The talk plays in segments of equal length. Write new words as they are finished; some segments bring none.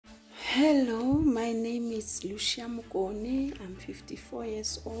Hello, my name is Lucia. I'm 54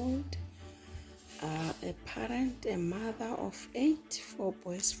 years old, a parent, a mother of 8, 4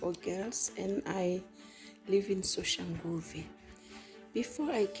 boys, 4 girls, and I live in Soshanguve.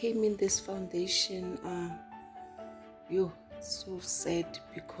 Before I came in this foundation, so sad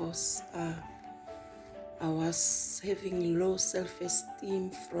because I was having low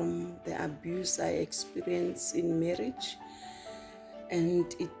self-esteem from the abuse I experienced in marriage,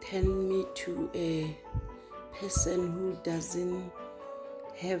 and it turned me to a person who doesn't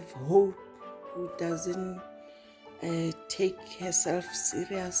have hope, who doesn't take herself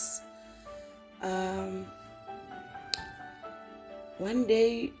serious. One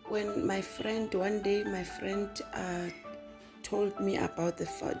day my friend told me about the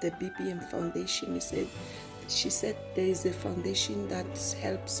BBM Foundation. She said there is a foundation that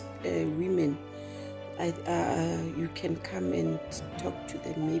helps women. You can come and talk to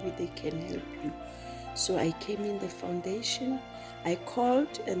them, maybe they can help you. So I came in the foundation, I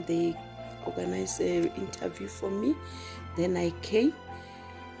called and they organized an interview for me. Then I came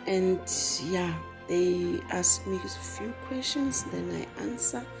and they asked me a few questions, then I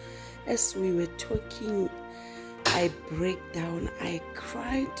answer. As we were talking, I break down, I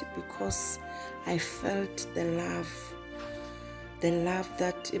cried because I felt the love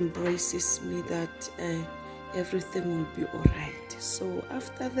that embraces me, that everything will be all right. So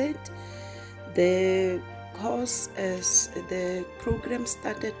after that, the program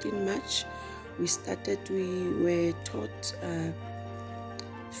started in March. We were taught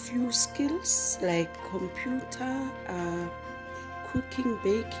few skills like computer, cooking,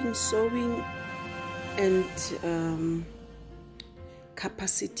 baking, sewing, and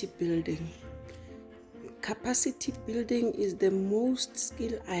capacity building. Capacity building is the most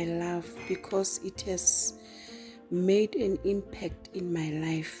skill I love because it has made an impact in my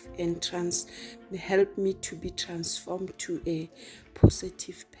life and helped me to be transformed to a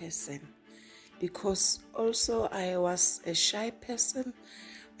positive person. Because also I was a shy person.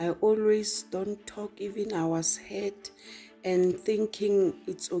 I always don't talk, even I was hurt and thinking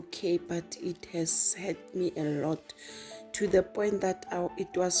it's okay, but it has hurt me a lot, to the point that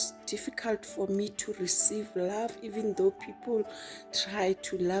it was difficult for me to receive love. Even though people try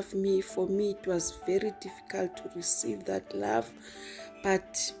to love me, for me it was very difficult to receive that love.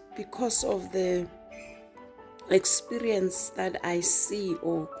 But because of the experience that I see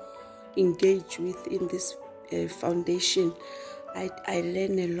or engage with in this foundation, I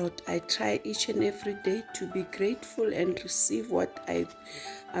learn a lot. I try each and every day to be grateful and receive what I've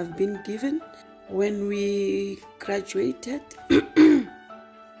been given. When we graduated,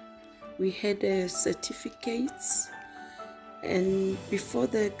 we had certificates, and before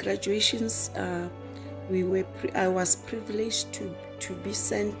the graduations, I was privileged to be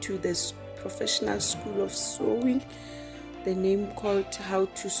sent to the professional school of sewing, the name called How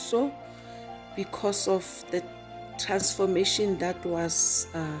to Sew, because of the transformation that was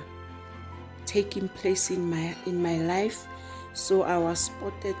taking place in my life. So I was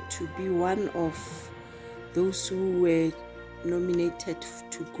spotted to be one of those who were nominated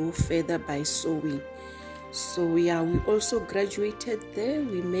to go further by sewing. So we also graduated there.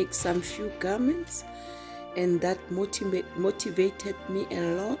 We make some few garments, and that motivated me a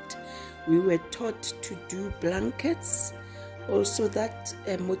lot. We were taught to do blankets. Also that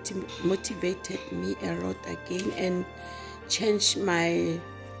motivated me a lot again and changed the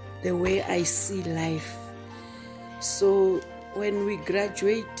way I see life. So when we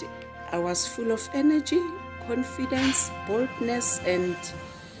graduate, I was full of energy, confidence, boldness, and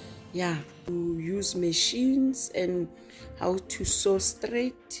to use machines and how to sew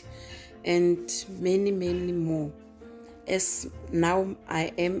straight and many more. As now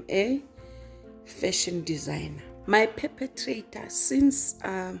I am a fashion designer. My perpetrator, since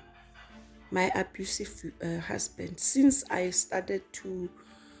my abusive husband, since I started to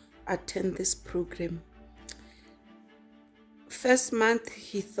attend this program, first month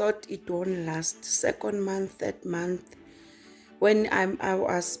he thought it won't last. Second month, third month, when I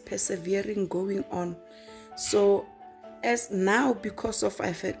was persevering, going on. So as now, because of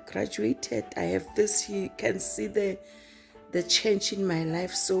I've graduated, I have this, he can see the change in my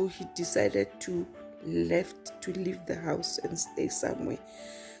life. So he decided to leave the house and stay somewhere.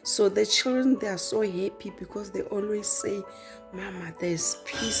 So the children, they are so happy because they always say, "Mama, there's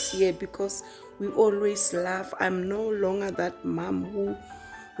peace here," because we always laugh. I'm no longer that mom who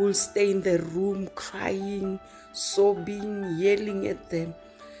will stay in the room crying, sobbing, yelling at them.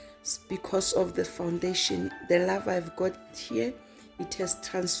 Because of the foundation, the love I've got here, it has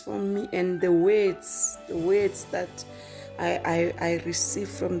transformed me, and the words that I receive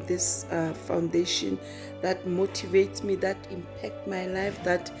from this foundation that motivates me, that impact my life,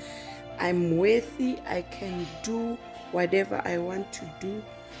 that I'm worthy, I can do whatever I want to do,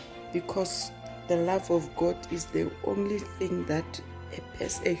 because the love of God is the only thing that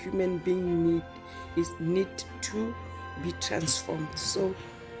a human being need to be transformed. So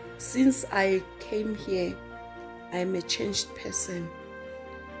since I came here, I'm a changed person,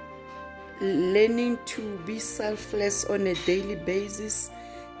 learning to be selfless on a daily basis,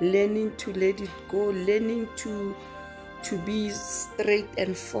 learning to let it go, learning to be straight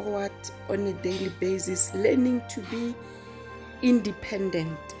and forward on a daily basis, learning to be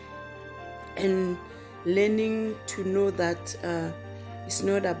independent, and learning to know that it's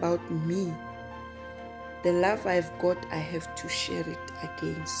not about me. The love I've got, I have to share it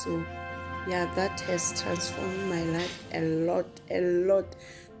again. So yeah, that has transformed my life a lot.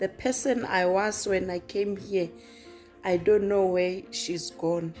 The person I was when I came here, I don't know where she's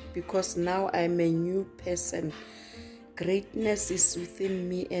gone, because now I'm a new person. Greatness is within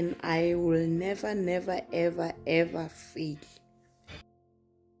me, and I will never ever fail.